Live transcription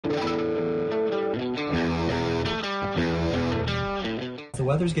the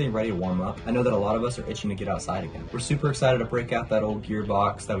weather's getting ready to warm up, I know that a lot of us are itching to get outside again. We're super excited to break out that old gear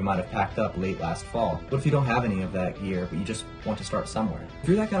box that we might have packed up late last fall. What if you don't have any of that gear, but you just want to start somewhere? If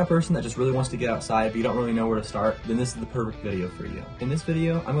you're that kind of person that just really wants to get outside, but you don't really know where to start, then this is the perfect video for you. In this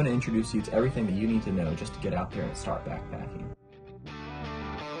video, I'm going to introduce you to everything that you need to know just to get out there and start backpacking.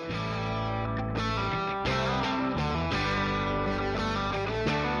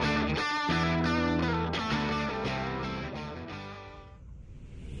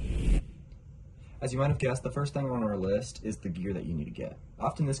 As you might have guessed, the first thing on our list is the gear that you need to get.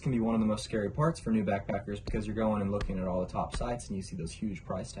 Often this can be one of the most scary parts for new backpackers because you're going and looking at all the top sites and you see those huge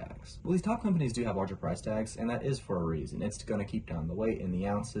price tags. Well, these top companies do have larger price tags, and that is for a reason. It's going to keep down the weight in the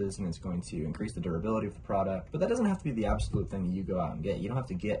ounces, and it's going to increase the durability of the product, but that doesn't have to be the absolute thing that you go out and get. You don't have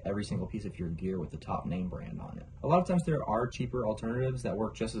to get every single piece of your gear with the top name brand on it. A lot of times there are cheaper alternatives that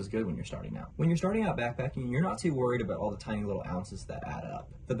work just as good when you're starting out. When you're starting out backpacking, you're not too worried about all the tiny little ounces that add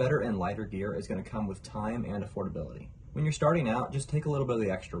up. The better and lighter gear is going to come with time and affordability. When you're starting out, just take a little bit of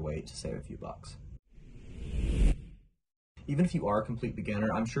the extra weight to save a few bucks. Even if you are a complete beginner,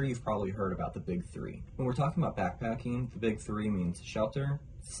 I'm sure you've probably heard about the big three. When we're talking about backpacking, the big three means shelter,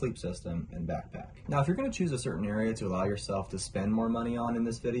 sleep system, and backpack. Now, if you're going to choose a certain area to allow yourself to spend more money on in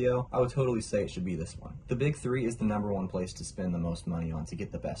this video, I would totally say it should be this one. The big three is the #1 place to spend the most money on to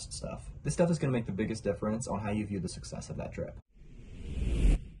get the best stuff. This stuff is going to make the biggest difference on how you view the success of that trip.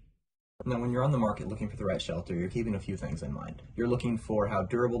 Now, when you're on the market looking for the right shelter, you're keeping a few things in mind. You're looking for how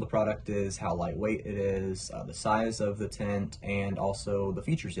durable the product is, how lightweight it is, the size of the tent, and also the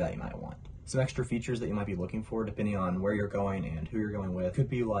features that you might want. Some extra features that you might be looking for, depending on where you're going and who you're going with, could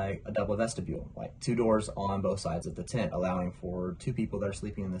be like a double vestibule, like 2 doors on both sides of the tent, allowing for 2 people that are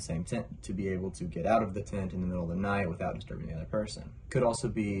sleeping in the same tent to be able to get out of the tent in the middle of the night without disturbing the other person. Could also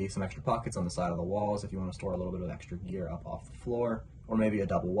be some extra pockets on the side of the walls if you want to store a little bit of extra gear up off the floor, or maybe a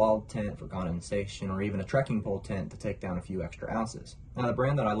double-walled tent for condensation, or even a trekking pole tent to take down a few extra ounces. Now, the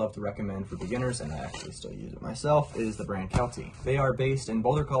brand that I love to recommend for beginners, and I actually still use it myself, is the brand Copley. They are based in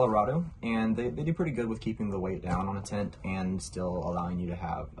Boulder, Colorado, and they do pretty good with keeping the weight down on a tent and still allowing you to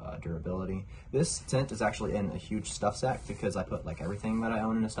have durability. This tent is actually in a huge stuff sack because I put like everything that I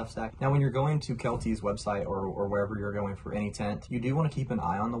own in a stuff sack. Now, when you're going to Kelty's website or wherever you're going for any tent, you do want to keep an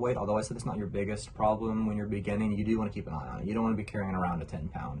eye on the weight. Although I said it's not your biggest problem when you're beginning, you do want to keep an eye on it. You don't want to be carrying around a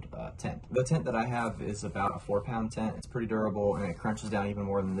 10-pound tent. The tent that I have is about a 4-pound tent. It's pretty durable, and it crunches down even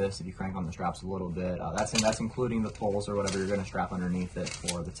more than this if you crank on the straps a little bit. That's including the poles or whatever you're going to strap underneath it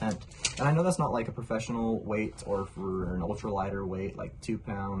for the tent. And I know that's not like a professional weight or for an ultra lighter weight like 2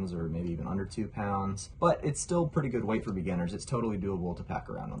 pounds or maybe even under 2 pounds, but it's still pretty good weight for beginners. It's totally doable to pack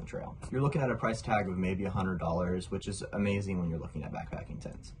around on the trail. You're looking at a price tag of maybe $100, which is amazing when you're looking at backpacking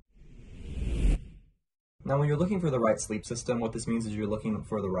tents. Now, when you're looking for the right sleep system, what this means is you're looking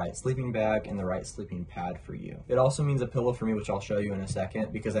for the right sleeping bag and the right sleeping pad for you. It also means a pillow for me, which I'll show you in a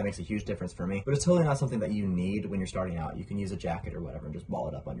second, because that makes a huge difference for me. But it's totally not something that you need when you're starting out. You can use a jacket or whatever and just ball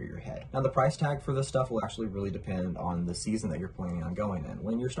it up under your head. Now, the price tag for this stuff will actually really depend on the season that you're planning on going in.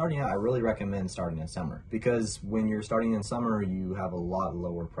 When you're starting out, I really recommend starting in summer, because when you're starting in summer, you have a lot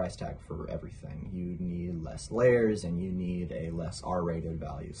lower price tag for everything. You need less layers, and you need a less R-rated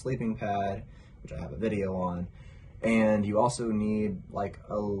value sleeping pad, which I have a video on, and you also need like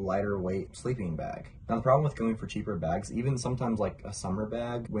a lighter weight sleeping bag. Now, the problem with going for cheaper bags, even sometimes like a summer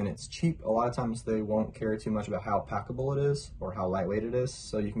bag, when it's cheap, a lot of times they won't care too much about how packable it is or how lightweight it is,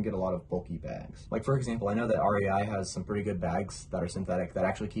 so you can get a lot of bulky bags. Like, for example, I know that REI has some pretty good bags that are synthetic that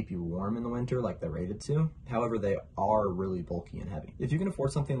actually keep you warm in the winter, like they're rated to. However, they are really bulky and heavy. If you can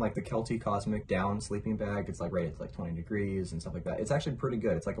afford something like the Kelty Cosmic Down sleeping bag, it's like rated to like 20 degrees and stuff like that. It's actually pretty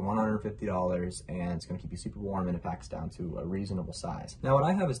good. It's like $150, and it's going to keep you super warm, and it packs down to a reasonable size. Now, what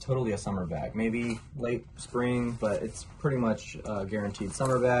I have is totally a summer bag, maybe late spring, but it's pretty much a guaranteed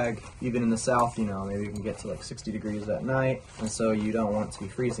summer bag. Even in the south, you know, maybe you can get to like 60 degrees at night, and so you don't want to be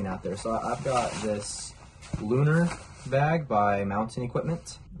freezing out there. So I've got this Lunar bag by Mountain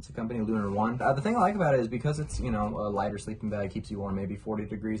Equipment. It's a company, Lunar One. The thing I like about it is because it's, you know, a lighter sleeping bag, keeps you warm, maybe 40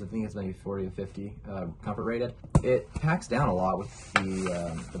 degrees. I think it's maybe 40 to 50 comfort rated. It packs down a lot with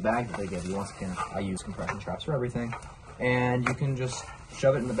the bag that they give you. Once again, I use compression straps for everything. And you can just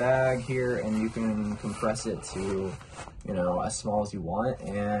shove it in the bag here, and you can compress it to, you know, as small as you want,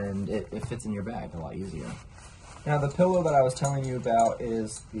 and it fits in your bag a lot easier. Now, the pillow that I was telling you about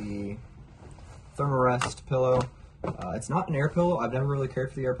is the Thermarest pillow. It's not an air pillow. I've never really cared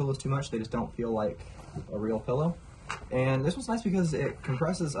for the air pillows too much. They just don't feel like a real pillow. And this one's nice because it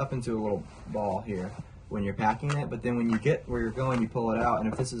compresses up into a little ball here. when you're packing it, but then when you get where you're going, you pull it out,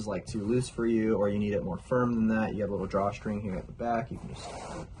 and if this is like too loose for you or you need it more firm than that, you have a little drawstring here at the back you can just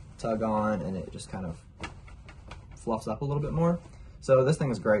tug on and it just kind of fluffs up a little bit more. So this thing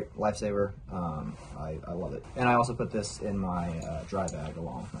is great, lifesaver. I love it. And I also put this in my dry bag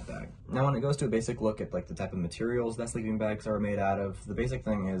along with my bag. Now when it goes to a basic look at like the type of materials that sleeping bags are made out of, the basic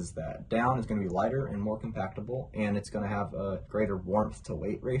thing is that down is going to be lighter and more compactable, and it's going to have a greater warmth to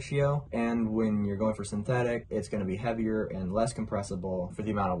weight ratio. And when you're going for synthetic, it's going to be heavier and less compressible for the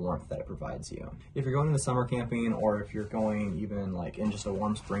amount of warmth that it provides you. If you're going into summer camping, or if you're going even like in just a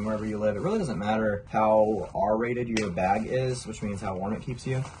warm spring wherever you live, it really doesn't matter how R-rated your bag is, which means how warm it keeps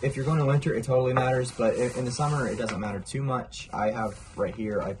you. If you're going to winter, it totally matters, but in the summer, it doesn't matter too much. I have right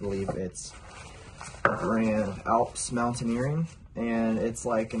here, I believe it's brand Alps Mountaineering, and it's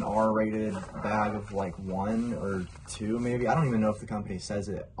like an R-rated bag of like 1 or 2 maybe. I don't even know if the company says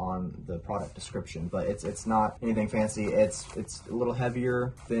it on the product description, but it's not anything fancy. It's a little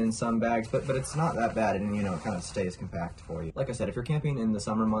heavier than some bags, but it's not that bad, and you know, it kind of stays compact for you. Like I said, if you're camping in the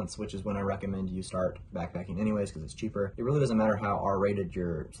summer months, which is when I recommend you start backpacking anyways because it's cheaper, it really doesn't matter how R-rated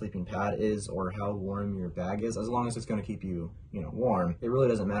your sleeping pad is or how warm your bag is, as long as it's going to keep you, you know, warm. It really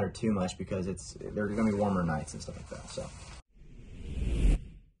doesn't matter too much because there are going to be warmer nights and stuff like that. So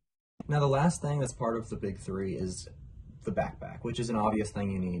now the last thing that's part of the big 3 is the backpack, which is an obvious thing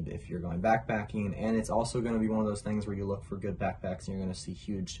you need if you're going backpacking, and it's also going to be one of those things where you look for good backpacks and you're going to see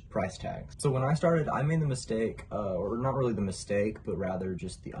huge price tags. So when I started, I made the mistake, or not really the mistake, but rather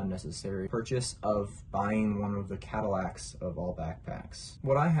just the unnecessary purchase of buying one of the Cadillacs of all backpacks.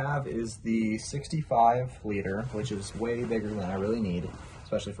 What I have is the 65 liter, which is way bigger than I really need,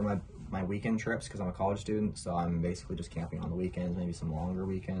 especially for my weekend trips because I'm a college student, so I'm basically just camping on the weekends, maybe some longer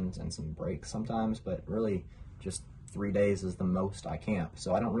weekends and some breaks sometimes, but really just 3 days is the most I camp,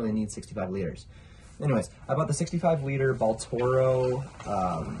 so I don't really need 65 liters. Anyways, I bought the 65 liter Baltoro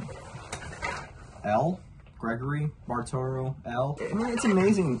L, Gregory Bartoro L. It's an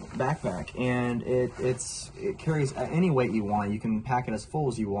amazing backpack, and it carries any weight you want. You can pack it as full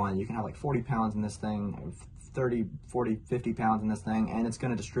as you want. You can have like 40 pounds in this thing, 30, 40, 50 pounds in this thing, and it's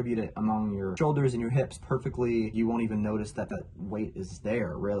going to distribute it among your shoulders and your hips perfectly. You won't even notice that that weight is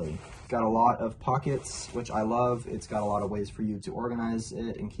there, really. It's got a lot of pockets, which I love. It's got a lot of ways for you to organize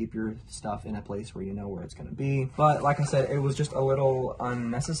it and keep your stuff in a place where you know where it's going to be. But like I said, it was just a little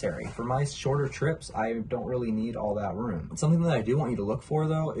unnecessary. For my shorter trips, I don't really need all that room. Something that I do want you to look for,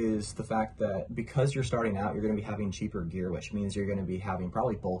 though, is the fact that because you're starting out, you're going to be having cheaper gear, which means you're going to be having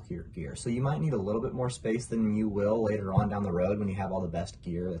probably bulkier gear. So you might need a little bit more space than you will later on down the road when you have all the best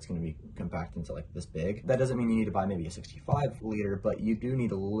gear that's going to be compact into like this big. That doesn't mean you need to buy maybe a 65 liter, but you do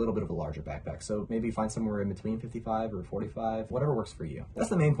need a little bit of a larger backpack. So maybe find somewhere in between 55 or 45, whatever works for you. That's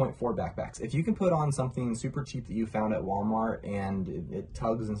the main point for backpacks. If you can put on something super cheap that you found at Walmart and it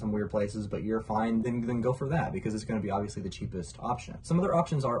tugs in some weird places, but you're fine, then go for that because it's going to be obviously the cheapest option. Some other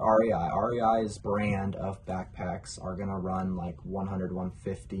options are REI. REI's brand of backpacks are going to run like $100,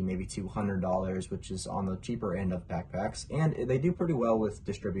 $150, maybe $200, which is on the cheaper end of backpacks, and they do pretty well with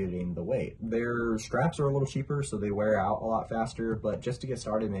distributing the weight. Their straps are a little cheaper, so they wear out a lot faster, but just to get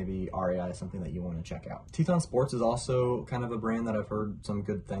started, maybe REI is something that you want to check out. Teton Sports is also kind of a brand that I've heard some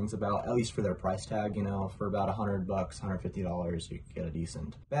good things about, at least for their price tag. You know, for about $100, $150, you can get a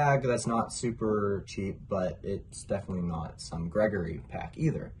decent bag that's not super cheap, but it's definitely not some Gregory pack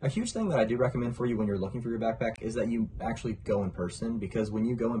either. A huge thing that I do recommend for you when you're looking for your backpack is that you actually go in person, because when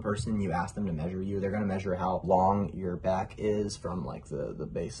you go in person, you ask them to measure you. They're going to measure how long your back is from like the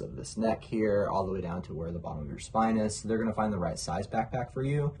base of this neck here all the way down to where the bottom of your spine is. So they're going to find the right size backpack for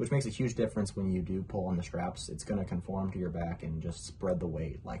you, which makes a huge difference when you do pull on the straps. It's going to conform to your back and just spread the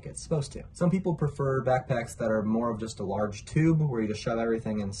weight like it's supposed to. Some people prefer backpacks that are more of just a large tube where you just shove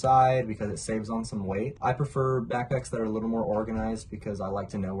everything inside because it saves on some weight. I prefer backpacks that are a little more organized because I like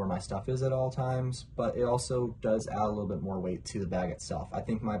to know where my stuff is at all times, but it also does add a little bit more weight to the bag itself. I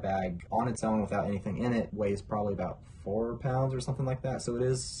think my bag on its own without anything in it weighs probably about 4 pounds or something like that, so it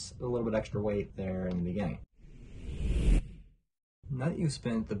is a little bit extra weight there in the beginning. Now that you've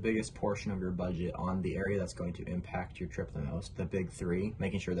spent the biggest portion of your budget on the area that's going to impact your trip the most, the big 3,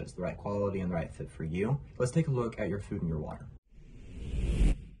 making sure that it's the right quality and the right fit for you, let's take a look at your food and your water.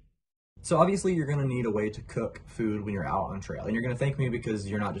 So obviously you're gonna need a way to cook food when you're out on trail. And you're gonna thank me because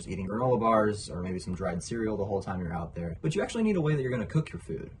you're not just eating granola bars or maybe some dried cereal the whole time you're out there, but you actually need a way that you're gonna cook your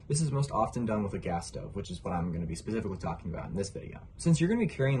food. This is most often done with a gas stove, which is what I'm gonna be specifically talking about in this video. Since you're gonna be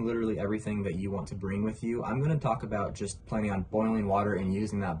carrying literally everything that you want to bring with you, I'm gonna talk about just planning on boiling water and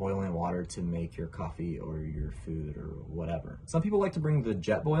using that boiling water to make your coffee or your food or whatever. Some people like to bring the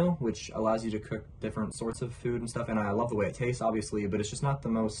jet boil, which allows you to cook different sorts of food and stuff, and I love the way it tastes, obviously, but it's just not the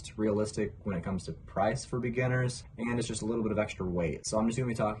most realistic when it comes to price for beginners, and it's just a little bit of extra weight. So I'm just going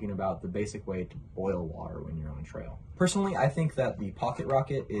to be talking about the basic way to boil water when you're on a trail. Personally, I think that the Pocket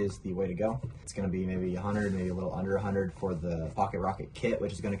Rocket is the way to go. It's going to be maybe 100, maybe a little under 100 for the Pocket Rocket kit,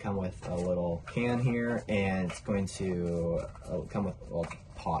 which is going to come with a little can here, and it's going to come with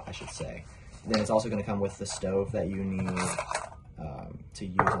a pot, I should say. Then it's also going to come with the stove that you need to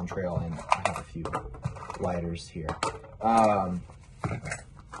use on trail, and I have a few lighters here.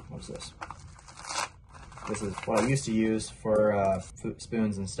 What's this? This is what I used to use for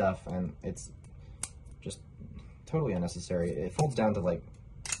spoons and stuff, and it's just totally unnecessary. It folds down to like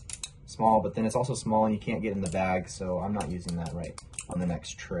small, but then it's also small and you can't get in the bag, so I'm not using that right on the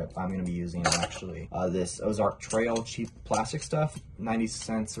next trip. I'm going to be using actually this Ozark Trail cheap plastic stuff, 90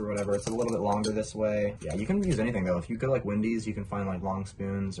 cents or whatever. It's a little bit longer this way. Yeah, you can use anything though. If you go to like Wendy's, you can find like long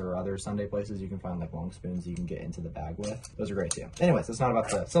spoons, or other Sunday places, you can find like long spoons you can get into the bag with. Those are great too. Anyways, that's not about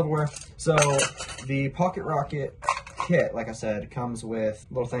the silverware. So the Pocket Rocket kit, like I said, comes with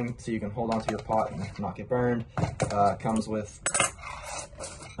a little thing so you can hold onto your pot and not get burned. Comes with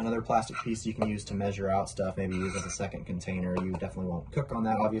another plastic piece you can use to measure out stuff, maybe use as a second container. You definitely won't cook on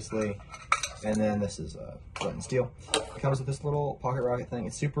that, obviously. And then this is flint and steel. It comes with this little Pocket Rocket thing.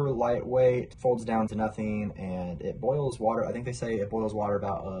 It's super lightweight, folds down to nothing, and it boils water. I think they say it boils water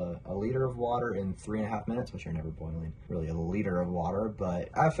about a liter of water in 3.5 minutes, which you're never boiling really a liter of water, but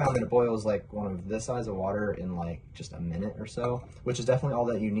I've found that it boils like one of this size of water in like just a minute or so, which is definitely all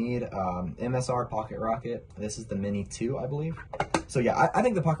that you need. MSR Pocket Rocket. This is the Mini 2, I believe. So yeah, I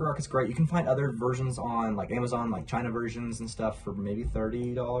think the Pocket Rocket's great. You can find other versions on like Amazon, like China versions and stuff for maybe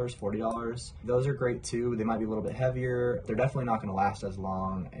 $30, $40. Those are great too. They might be a little bit heavier. They're definitely not going to last as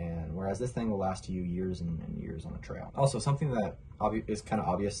long, and whereas this thing will last you years and years on a trail. Also, something that is kind of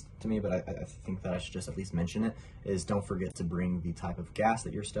obvious to me, but I think that I should just at least mention it, is don't forget to bring the type of gas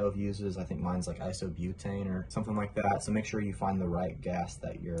that your stove uses. I think mine's like isobutane or something like that. So make sure you find the right gas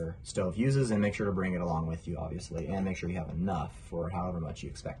that your stove uses, and make sure to bring it along with you, obviously, and make sure you have enough for however much you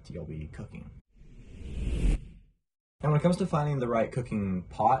expect you'll be cooking. And when it comes to finding the right cooking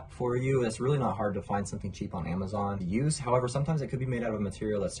pot for you, it's really not hard to find something cheap on Amazon to use. However, sometimes it could be made out of a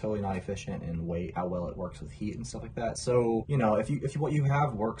material that's totally not efficient in weight, how well it works with heat and stuff like that. So, you know, if what you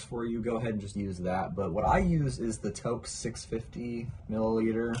have works for you, go ahead and just use that. But what I use is the Toke 650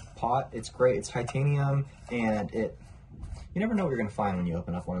 milliliter pot. It's great. It's titanium, and you never know what you're going to find when you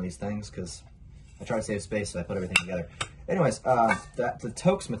open up one of these things, because I try to save space, so I put everything together. Anyways, the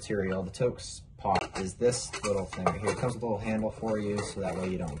Toke's material, the Toke's pot, is this little thing right here. It comes with a little handle for you, so that way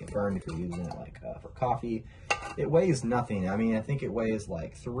you don't get burned if you're using it like for coffee. It weighs nothing. I mean, I think it weighs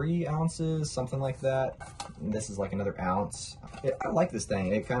like 3 ounces, something like that. And this is like another ounce. I like this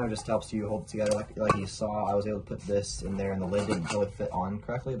thing. It kind of just helps you hold it together. Like you saw, I was able to put this in there, and the lid didn't really fit on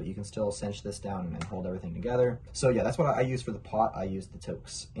correctly, but you can still cinch this down and hold everything together. So yeah, that's what I use for the pot. I use the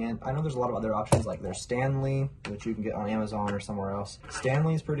Tokes. And I know there's a lot of other options, like there's Stanley, which you can get on Amazon or somewhere else.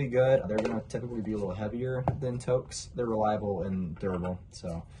 Stanley's pretty good. They're going to typically be a little heavier than Tokes. They're reliable and durable,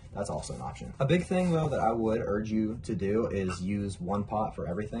 so that's also an option. A big thing though that I would urge you to do is use one pot for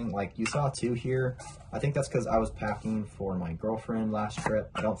everything. Like you saw 2 here. I think that's because I was packing for my girlfriend last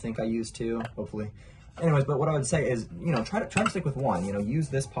trip. I don't think I used 2, hopefully. Anyways, but what I would say is, you know, try to stick with one. You know, use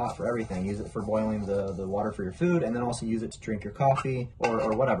this pot for everything. Use it for boiling the water for your food, and then also use it to drink your coffee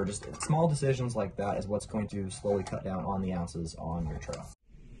or whatever. Just small decisions like that is what's going to slowly cut down on the ounces on your trail.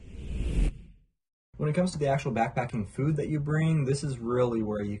 When it comes to the actual backpacking food that you bring, this is really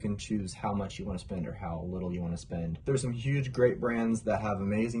where you can choose how much you want to spend or how little you want to spend. There's some huge great brands that have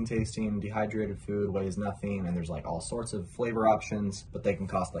amazing tasting dehydrated food, weighs nothing, and there's like all sorts of flavor options, but they can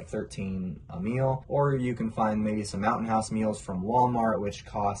cost like $13 a meal. Or you can find maybe some Mountain House meals from Walmart, which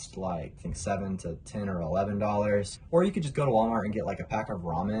cost like I think $7 to $10 or $11. Or you could just go to Walmart and get like a pack of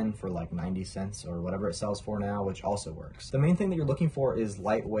ramen for like 90 cents or whatever it sells for now, which also works. The main thing that you're looking for is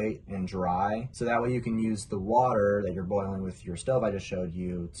lightweight and dry, so that way way you can use the water that you're boiling with your stove I just showed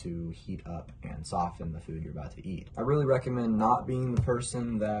you to heat up and soften the food you're about to eat. I really recommend not being the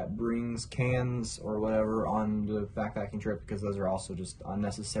person that brings cans or whatever on the backpacking trip, because those are also just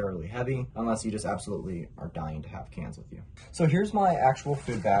unnecessarily heavy, unless you just absolutely are dying to have cans with you. So here's my actual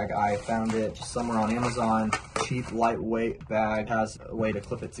food bag. I found it just somewhere on Amazon. Cheap, lightweight bag. Has a way to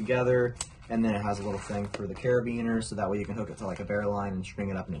clip it together, and then it has a little thing for the carabiner, so that way you can hook it to like a bear line and string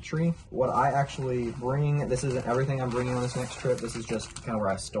it up in a tree. What I actually bring, this isn't everything I'm bringing on this next trip, this is just kind of where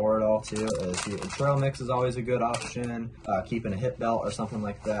I store it all too. A trail mix is always a good option, keeping a hip belt or something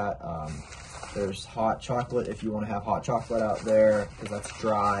like that. There's hot chocolate if you want to have hot chocolate out there, because that's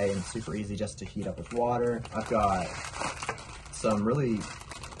dry and super easy just to heat up with water. I've got some really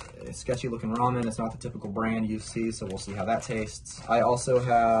sketchy looking ramen. It's not the typical brand you see, so we'll see how that tastes. I also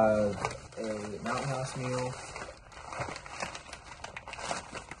have a Mountain House meal.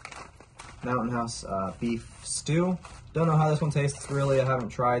 Mountain House beef stew. Don't know how this one tastes really. I haven't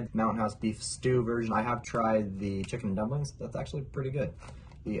tried Mountain House beef stew version. I have tried the chicken and dumplings. That's actually pretty good.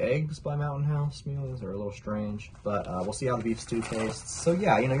 The eggs by Mountain House meals are a little strange, but we'll see how the beef stew tastes. So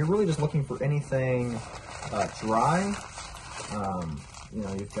yeah, you know, you're really just looking for anything dry. You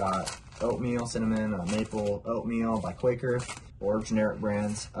know, you've got oatmeal, cinnamon, maple oatmeal by Quaker, or generic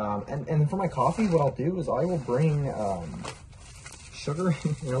brands. And for my coffee, what I'll do is I will bring sugar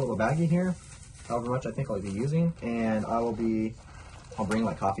in a little baggie here, however much I think I'll be using, and I'll bring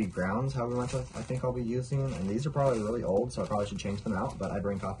like coffee grounds, however much I think I'll be using, and these are probably really old, so I probably should change them out, but I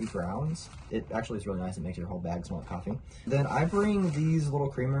bring coffee grounds. It actually is really nice. It makes your whole bag smell like coffee. Then I bring these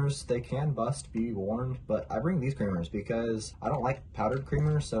little creamers. They can bust, be warned, but I bring these creamers because I don't like powdered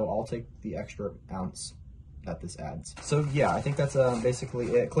creamers, so I'll take the extra ounce that this adds. So yeah, I think that's basically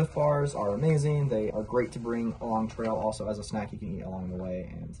it. Cliff Bars are amazing. They are great to bring along trail, also as a snack you can eat along the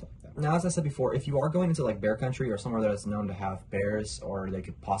way and stuff like that. Now, as I said before, if you are going into like bear country or somewhere that is known to have bears, or they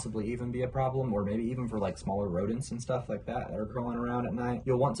could possibly even be a problem, or maybe even for like smaller rodents and stuff like that are crawling around at night,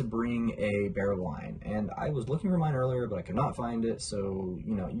 you'll want to bring a bear line. And I was looking for mine earlier, but I could not find it. So,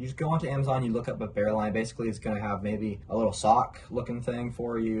 you know, you just go onto Amazon, you look up a bear line. Basically, it's going to have maybe a little sock looking thing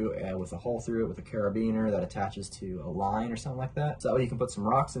for you with a hole through it with a carabiner that attaches to a line or something like that. So that way you can put some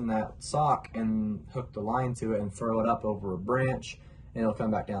rocks in that sock and hook the line to it and throw it up over a branch, and it'll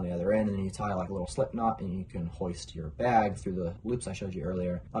come back down the other end, and then you tie like a little slip knot, and you can hoist your bag through the loops I showed you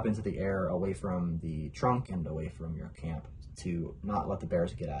earlier up into the air, away from the trunk and away from your camp, to not let the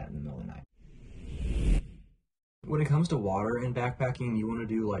bears get at it in the middle of the night. When it comes to water and backpacking, you want to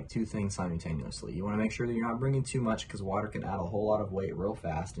do like two things simultaneously. You want to make sure that you're not bringing too much, because water can add a whole lot of weight real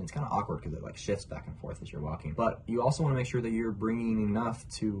fast, and it's kind of awkward because it like shifts back and forth as you're walking. But you also want to make sure that you're bringing enough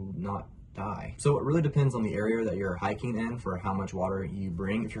to not die. So it really depends on the area that you're hiking in for how much water you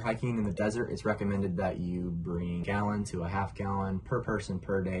bring. If you're hiking in the desert, it's recommended that you bring a gallon to a half gallon per person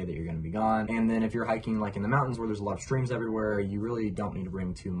per day that you're going to be gone. And then if you're hiking like in the mountains where there's a lot of streams everywhere, you really don't need to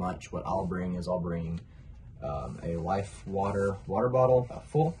bring too much. What I'll bring is a Life water bottle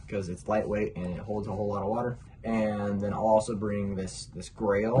full, because it's lightweight and it holds a whole lot of water. And then I'll also bring this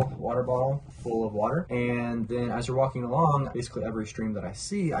Grail water bottle full of water. And then as you're walking along, basically every stream that I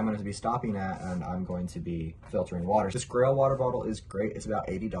see, I'm going to be stopping at, and I'm going to be filtering water. This Grail water bottle is great. It's about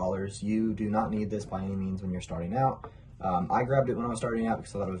 $80. You do not need this by any means when you're starting out. I grabbed it when I was starting out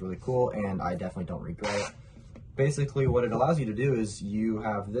because I thought it was really cool, and I definitely don't regret it. Basically, what it allows you to do is you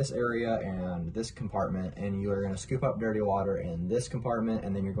have this area and this compartment, and you are going to scoop up dirty water in this compartment,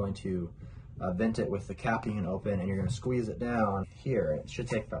 and then you're going to vent it with the cap you can open, and you're going to squeeze it down here. It should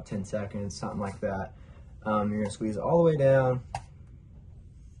take about 10 seconds, something like that. You're going to squeeze it all the way down,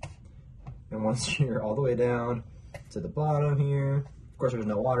 and once you're all the way down to the bottom here, of course there's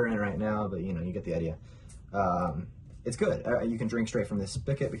no water in it right now, but you know, you get the idea. It's good. You can drink straight from this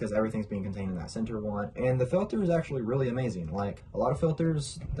spigot because everything's being contained in that center one. And the filter is actually really amazing. Like, a lot of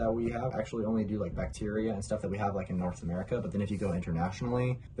filters that we have actually only do like bacteria and stuff that we have like in North America. But then if you go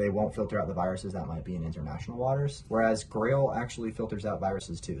internationally, they won't filter out the viruses that might be in international waters. Whereas Grail actually filters out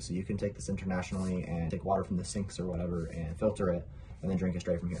viruses too. So you can take this internationally and take water from the sinks or whatever and filter it, and then drink it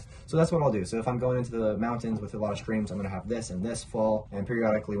straight from here. So that's what I'll do. So if I'm going into the mountains with a lot of streams, I'm gonna have this and this full, and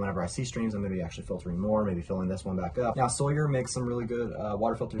periodically whenever I see streams, I'm gonna be actually filtering more, maybe filling this one back up. Now, Sawyer makes some really good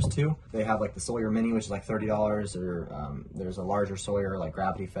water filters too. They have like the Sawyer Mini, which is like $30, or there's a larger Sawyer, like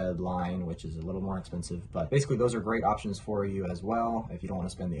gravity fed line, which is a little more expensive. But basically those are great options for you as well if you don't wanna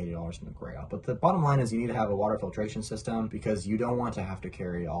spend the $80 in the Grail. But the bottom line is you need to have a water filtration system, because you don't want to have to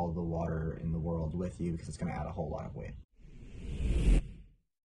carry all of the water in the world with you, because it's gonna add a whole lot of weight.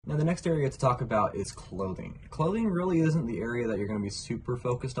 Now the next area to talk about is clothing. Clothing really isn't the area that you're going to be super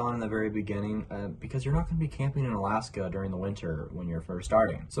focused on in the very beginning because you're not going to be camping in Alaska during the winter when you're first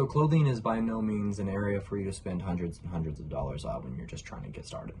starting. So clothing is by no means an area for you to spend hundreds and hundreds of dollars on when you're just trying to get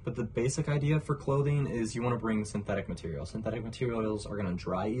started. But the basic idea for clothing is you want to bring synthetic materials. Synthetic materials are going to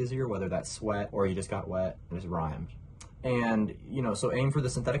dry easier, whether that's sweat or you just got wet. It just rhymed. And, so aim for the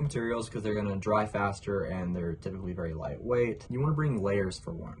synthetic materials because they're going to dry faster and they're typically very lightweight. You want to bring layers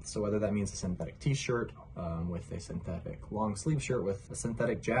for warmth. So whether that means a synthetic t-shirt with a synthetic long sleeve shirt with a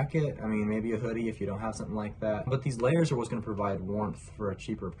synthetic jacket, maybe a hoodie if you don't have something like that. But these layers are what's going to provide warmth for a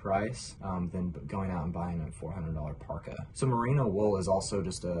cheaper price than going out and buying a $400 parka. So merino wool is also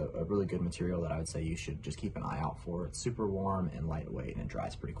just a really good material that I would say you should just keep an eye out for. It's super warm and lightweight and it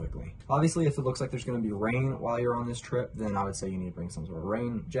dries pretty quickly. Obviously, if it looks like there's going to be rain while you're on this trip, then I would say you need to bring some sort of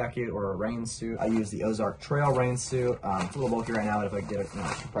rain jacket or a rain suit. I use the Ozark Trail rain suit. It's a little bulky right now, but if I get a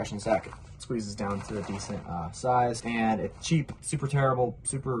compression sack, it squeezes down to a decent size. And it's cheap, super terrible,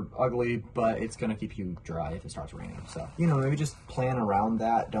 super ugly, but it's going to keep you dry if it starts raining. So, maybe just plan around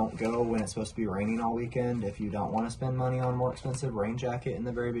that. Don't go when it's supposed to be raining all weekend if you don't want to spend money on a more expensive rain jacket in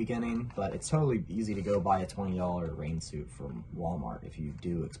the very beginning. But it's totally easy to go buy a $20 rain suit from Walmart if you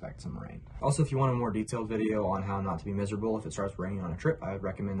do expect some rain. Also, if you want a more detailed video on how not to be miserable if it starts raining on a trip, I would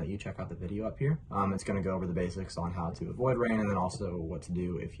recommend that you check out the video up here. It's going to go over the basics on how to avoid rain and then also what to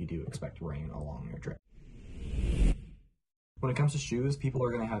do if you do expect rain along your trip. When it comes to shoes, people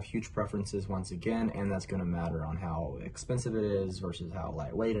are going to have huge preferences once again, and that's going to matter on how expensive it is versus how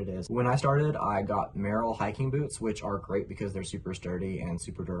lightweight it is. When I started, I got Merrell hiking boots, which are great because they're super sturdy and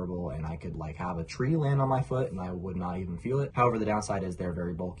super durable, and I could have a tree land on my foot and I would not even feel it. However, the downside is they're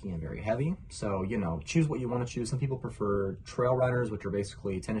very bulky and very heavy. So, choose what you want to choose. Some people prefer trail runners, which are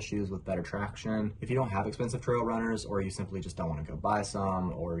basically tennis shoes with better traction. If you don't have expensive trail runners, or you simply just don't want to go buy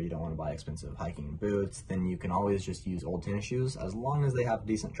some, or you don't want to buy expensive hiking boots, then you can always just use old tennis shoes as long as they have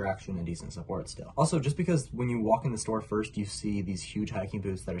decent traction and decent support still. Also, just because when you walk in the store first you see these huge hiking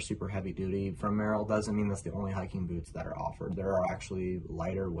boots that are super heavy duty from Merrell doesn't mean that's the only hiking boots that are offered. There are actually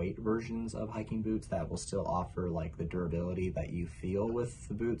lighter weight versions of hiking boots that will still offer the durability that you feel with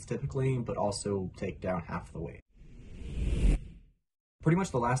the boots typically, but also take down half the weight. Pretty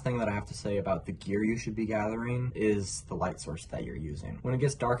much the last thing that I have to say about the gear you should be gathering is the light source that you're using. When it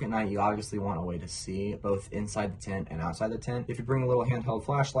gets dark at night, you obviously want a way to see both inside the tent and outside the tent. If you bring a little handheld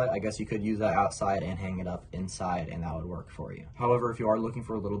flashlight, I guess you could use that outside and hang it up inside and that would work for you. However, if you are looking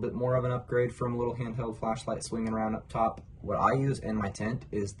for a little bit more of an upgrade from a little handheld flashlight swinging around up top, what I use in my tent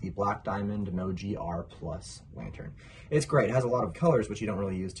is the Black Diamond Moji R Plus lantern. It's great. It has a lot of colors, which you don't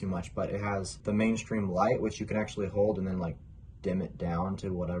really use too much, but it has the mainstream light, which you can actually hold and then dim it down to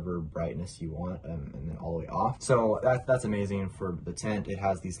whatever brightness you want and then all the way off. So that's amazing for the tent. It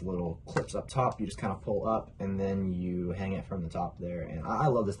has these little clips up top. You just kind of pull up and then you hang it from the top there. And I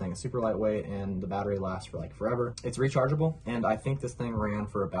love this thing. It's super lightweight and the battery lasts for forever. It's rechargeable and I think this thing ran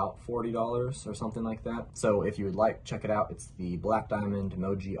for about $40 or something like that. So if you would like, check it out. It's the Black Diamond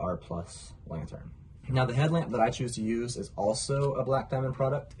Moji R Plus lantern. Now the headlamp that I choose to use is also a Black Diamond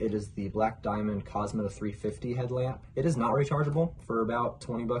product. It is the Black Diamond Cosmo 350 headlamp. It is not rechargeable. For about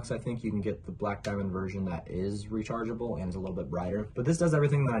 20 bucks, I think you can get the Black Diamond version that is rechargeable and is a little bit brighter. But this does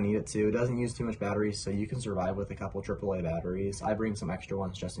everything that I need it to. It doesn't use too much battery, so you can survive with a couple AAA batteries. I bring some extra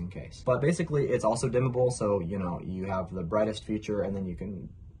ones just in case. But basically, it's also dimmable, so you have the brightest feature and then you can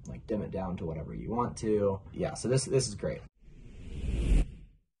dim it down to whatever you want to. Yeah, so this is great.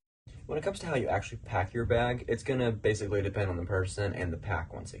 When it comes to how you actually pack your bag, it's going to basically depend on the person and the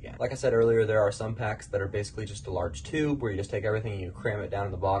pack once again. Like I said earlier, there are some packs that are basically just a large tube where you just take everything and you cram it down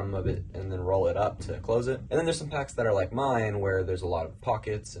in the bottom of it and then roll it up to close it. And then there's some packs that are like mine where there's a lot of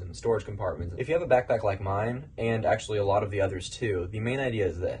pockets and storage compartments. If you have a backpack like mine, and actually a lot of the others too, the main idea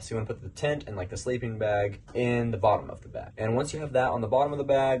is this. You want to put the tent and the sleeping bag in the bottom of the bag. And once you have that on the bottom of the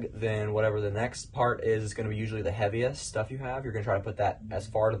bag, then whatever the next part is going to be usually the heaviest stuff you have. You're going to try to put that as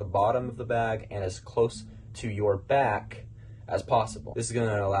far to the bottom of the bag and as close to your back as possible. This is going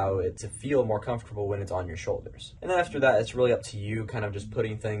to allow it to feel more comfortable when it's on your shoulders. And then after that, it's really up to you, kind of just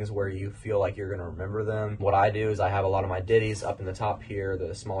putting things where you feel like you're going to remember them. What I do is I have a lot of my ditties up in the top here,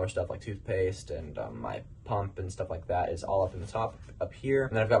 the smaller stuff like toothpaste and my pump and stuff like that is all up in the top up here.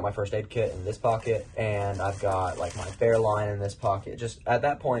 And then I've got my first aid kit in this pocket, and I've got my bear line in this pocket. Just at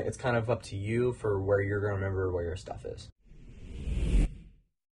that point, it's kind of up to you for where you're going to remember where your stuff is.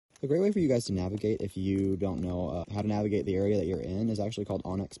 A great way for you guys to navigate if you don't know how to navigate the area that you're in is actually called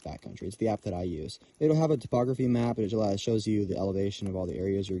Onyx Backcountry. It's the app that I use. It'll have a topography map. It shows you the elevation of all the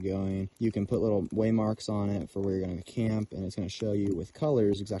areas you're going. You can put little waymarks on it for where you're going to camp, and it's going to show you with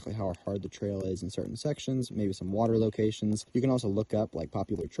colors exactly how hard the trail is in certain sections, maybe some water locations. You can also look up like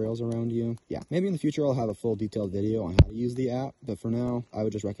popular trails around you. Yeah, maybe in the future I'll have a full detailed video on how to use the app, but for now I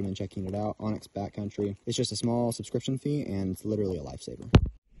would just recommend checking it out. Onyx Backcountry. It's just a small subscription fee, and it's literally a lifesaver.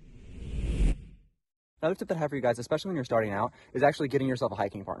 Another tip that I have for you guys, especially when you're starting out, is actually getting yourself a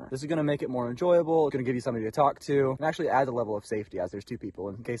hiking partner. This is going to make it more enjoyable. It's going to give you somebody to talk to, and actually adds a level of safety as there's two people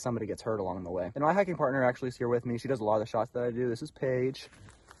in case somebody gets hurt along the way. And my hiking partner actually is here with me. She does a lot of the shots that I do. This is Paige.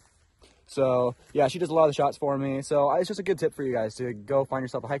 So yeah, she does a lot of the shots for me. So it's just a good tip for you guys to go find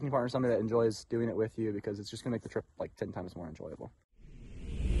yourself a hiking partner, somebody that enjoys doing it with you, because it's just going to make the trip like 10 times more enjoyable.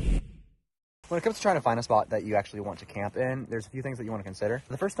 When it comes to trying to find a spot that you actually want to camp in, there's a few things that you want to consider.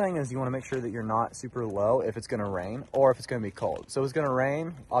 The first thing is you want to make sure that you're not super low if it's going to rain or if it's going to be cold. So if it's going to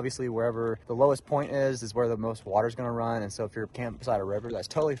rain, obviously wherever the lowest point is where the most water is going to run. And so if you're camped beside a river, that's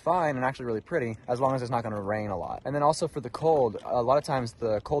totally fine and actually really pretty as long as it's not going to rain a lot. And then also for the cold, a lot of times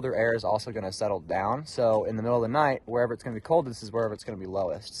the colder air is also going to settle down. So in the middle of the night, wherever it's going to be cold, this is wherever it's going to be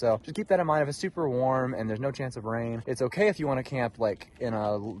lowest. So just keep that in mind. If it's super warm and there's no chance of rain, it's okay if you want to camp like in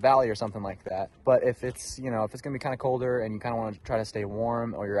a valley or something like that. But if it's if it's going to be kind of colder and you kind of want to try to stay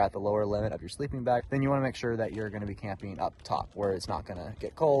warm, or you're at the lower limit of your sleeping bag, then you want to make sure that you're going to be camping up top where it's not going to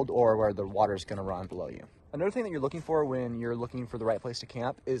get cold or where the water is going to run below you. Another thing that you're looking for when you're looking for the right place to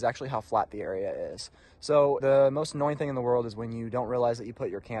camp is actually how flat the area is. So the most annoying thing in the world is when you don't realize that you put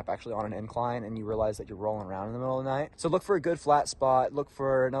your camp actually on an incline and you realize that you're rolling around in the middle of the night. So look for a good flat spot. Look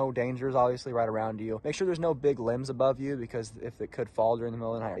for no dangers obviously right around you. Make sure there's no big limbs above you, because if it could fall during the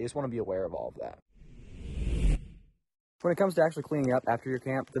middle of the night, you just want to be aware of all of that. When it comes to actually cleaning up after your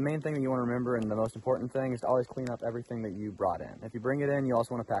camp, the main thing that you want to remember, and the most important thing, is to always clean up everything that you brought in. If you bring it in, you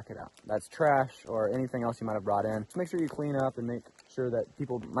also want to pack it out. That's trash or anything else you might have brought in. Just make sure you clean up and make sure that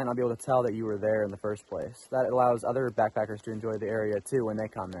people might not be able to tell that you were there in the first place. That allows other backpackers to enjoy the area too when they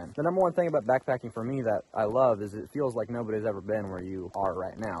come in. The number one thing about backpacking for me that I love is it feels like nobody's ever been where you are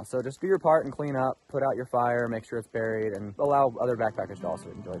right now. So just do your part and clean up, put out your fire, make sure it's buried, and allow other backpackers to also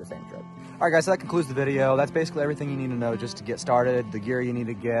enjoy the same trip. All right guys, so that concludes the video. That's basically everything you need to know just to get started, the gear you need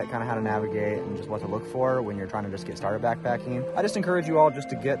to get, kind of how to navigate, and just what to look for when you're trying to just get started backpacking. I just encourage you all just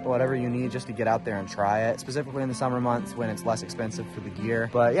to get whatever you need just to get out there and try it, specifically in the summer months when it's less expensive for the gear.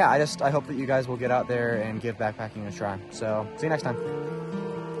 But yeah, I hope that you guys will get out there and give backpacking a try. So see you next time.